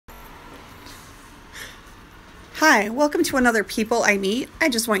Hi, welcome to another People I Meet. I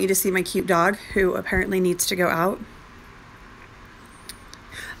just want you to see my cute dog who apparently needs to go out.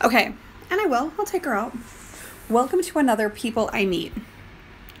 Okay, and I will. I'll take her out. Welcome to another People I Meet.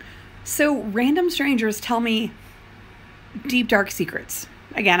 So, random strangers tell me deep, dark secrets.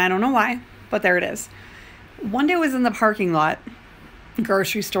 Again, I don't know why, but there it is. One day I was in the parking lot,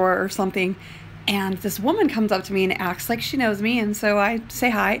 grocery store or something, and this woman comes up to me and acts like she knows me, and so I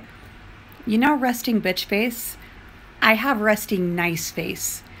say hi. You know, resting bitch face? I have resting nice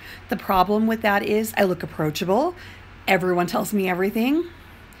face. The problem with that is I look approachable. Everyone tells me everything.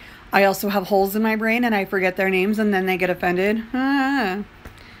 I also have holes in my brain and I forget their names and then they get offended. And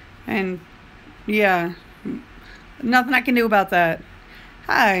yeah, nothing I can do about that.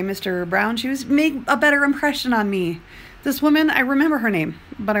 Hi, Mr. Brown Shoes. Make a better impression on me. This woman, I remember her name,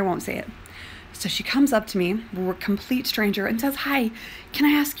 but I won't say it. So she comes up to me, we're a complete stranger, and says, "Hi, can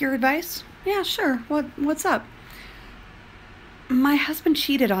I ask your advice?" "Yeah, sure. What's up?" "My husband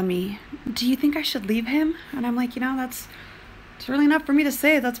cheated on me. Do you think I should leave him?" And I'm like, it's really not for me to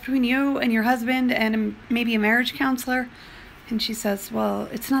say. That's between you and your husband and maybe a marriage counselor. And she says, "Well,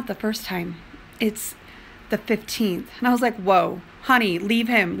 it's not the first time. It's the 15th. And I was like, "Whoa, honey, leave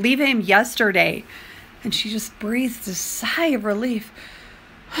him. Leave him yesterday." And she just breathed a sigh of relief.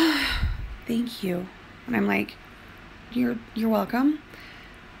 "Thank you." And I'm like, You're welcome."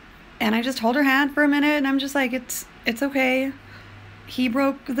 And I just hold her hand for a minute and I'm just like, it's okay. He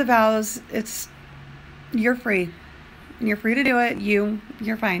broke the vows. You're free. You're free to do it.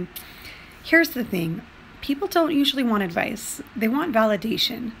 You're fine. Here's the thing. People don't usually want advice. They want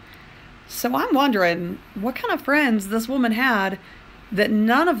validation. So I'm wondering what kind of friends this woman had that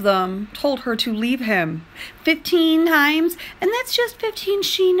none of them told her to leave him 15 times. And that's just 15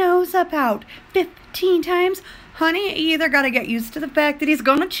 she knows about. 15 times. Honey, you either got to get used to the fact that he's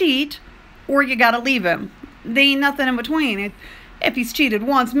going to cheat or you got to leave him. There ain't nothing in between. If he's cheated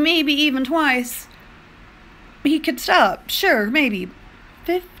once, maybe even twice, he could stop. Sure, maybe.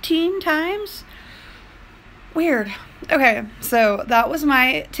 15 times? Weird. Okay, so that was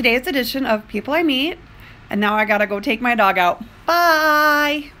my today's edition of People I Meet. And now I gotta go take my dog out.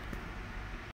 Bye!